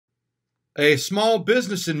A small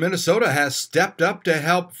business in Minnesota has stepped up to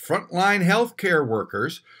help frontline healthcare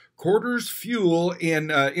workers. Quarters Fuel in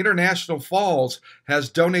International Falls has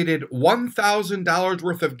donated $1,000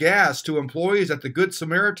 worth of gas to employees at the Good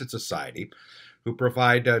Samaritan Society, who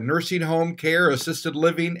provide nursing home care, assisted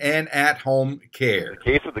living, and at-home care.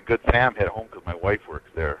 The case of the Good Sam hit home because my wife works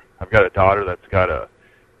there. I've got a daughter that's got a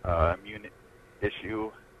immune issue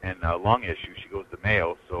and a lung issue. She goes to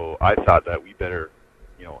Mayo, so I thought that we better,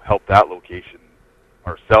 help that location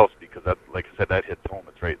ourselves because that, like I said, that hits home.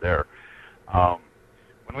 It's right there.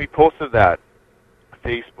 When we posted that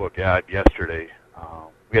Facebook ad yesterday,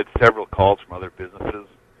 we had several calls from other businesses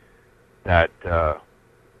that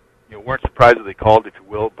weren't surprised that they called, if you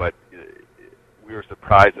will, but we were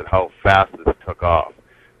surprised at how fast this took off.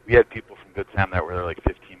 We had people from Good Sam that were there like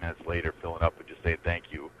 15 minutes later filling up and just saying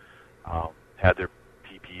thank you. Had their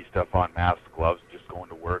PPE stuff on, masks, gloves, just going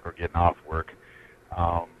to work or getting off work.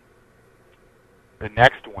 The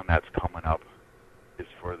next one that's coming up is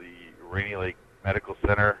for the Rainy Lake Medical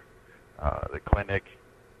Center, the clinic,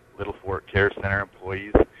 Little Fort Care Center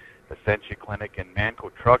employees, Essentia Clinic, and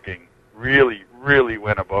Manco Trucking really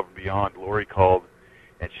went above and beyond. Lori called,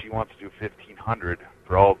 and she wants to do $1,500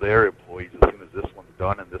 for all their employees as soon as this one's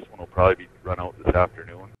done, and this one will probably be run out this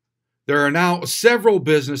afternoon. There are now several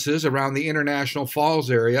businesses around the International Falls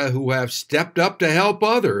area who have stepped up to help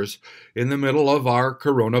others in the middle of our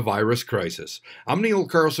coronavirus crisis. I'm Neil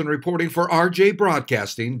Carlson reporting for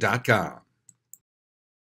rjbroadcasting.com.